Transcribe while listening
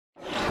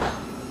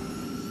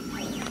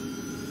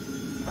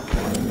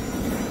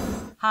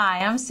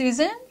Hi, I'm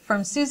Susan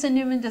from Susan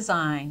Newman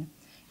Design,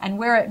 and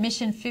we're at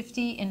Mission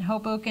 50 in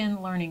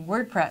Hoboken learning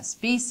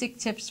WordPress, Basic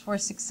Tips for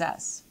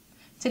Success.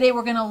 Today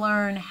we're going to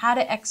learn how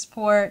to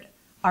export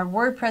our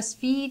WordPress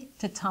feed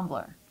to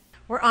Tumblr.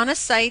 We're on a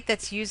site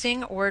that's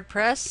using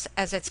WordPress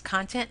as its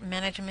content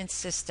management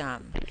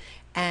system.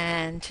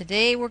 And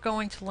today we're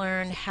going to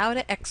learn how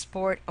to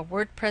export a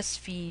WordPress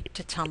feed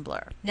to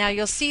Tumblr. Now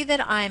you'll see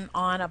that I'm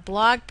on a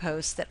blog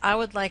post that I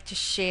would like to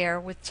share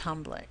with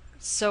Tumblr.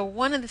 So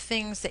one of the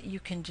things that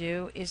you can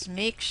do is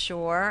make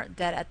sure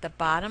that at the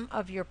bottom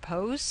of your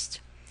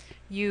post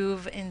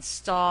you've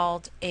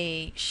installed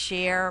a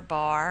share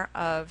bar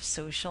of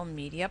social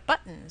media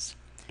buttons.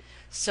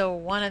 So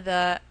one of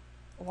the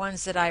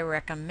ones that I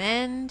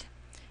recommend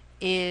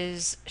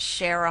is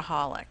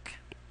Shareaholic.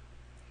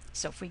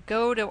 So if we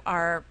go to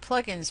our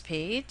plugins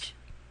page,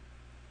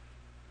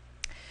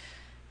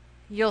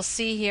 you'll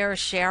see here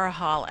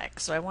Shareaholic.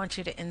 So I want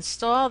you to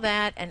install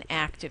that and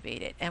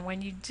activate it. And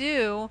when you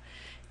do,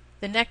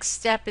 the next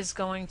step is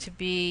going to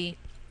be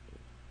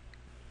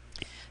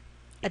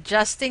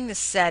adjusting the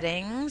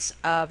settings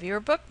of your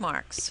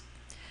bookmarks.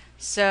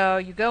 So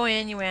you go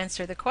in, you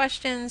answer the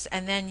questions,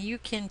 and then you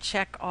can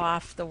check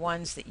off the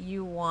ones that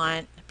you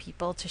want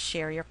people to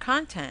share your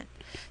content.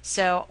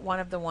 So one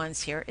of the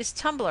ones here is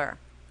Tumblr.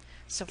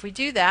 So if we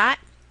do that,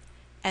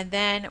 and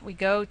then we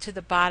go to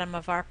the bottom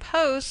of our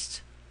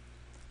post,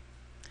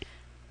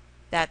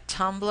 that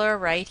Tumblr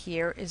right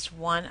here is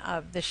one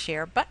of the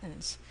share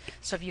buttons.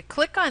 So if you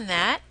click on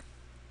that,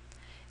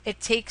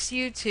 it takes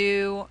you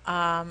to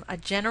a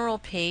general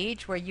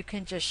page where you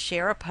can just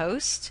share a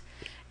post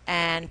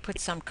and put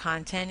some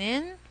content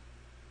in,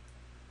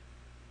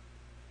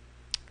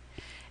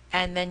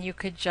 and then you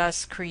could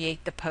just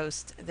create the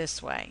post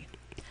this way.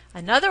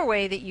 Another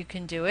way that you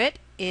can do it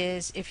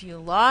is if you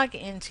log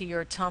into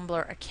your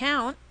Tumblr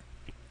account,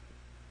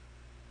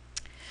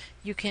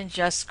 you can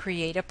just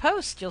create a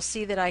post. You'll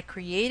see that I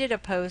created a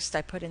post.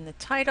 I put in the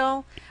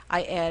title,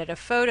 I added a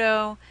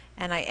photo,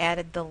 and I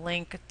added the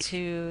link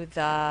to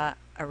the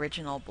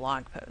original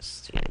blog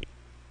post.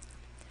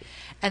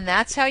 And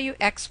that's how you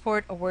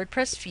export a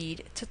WordPress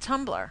feed to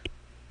Tumblr.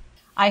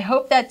 I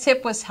hope that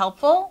tip was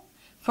helpful.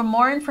 For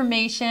more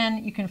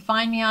information, you can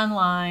find me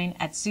online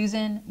at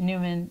Susan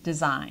Newman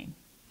Design.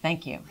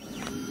 Thank you.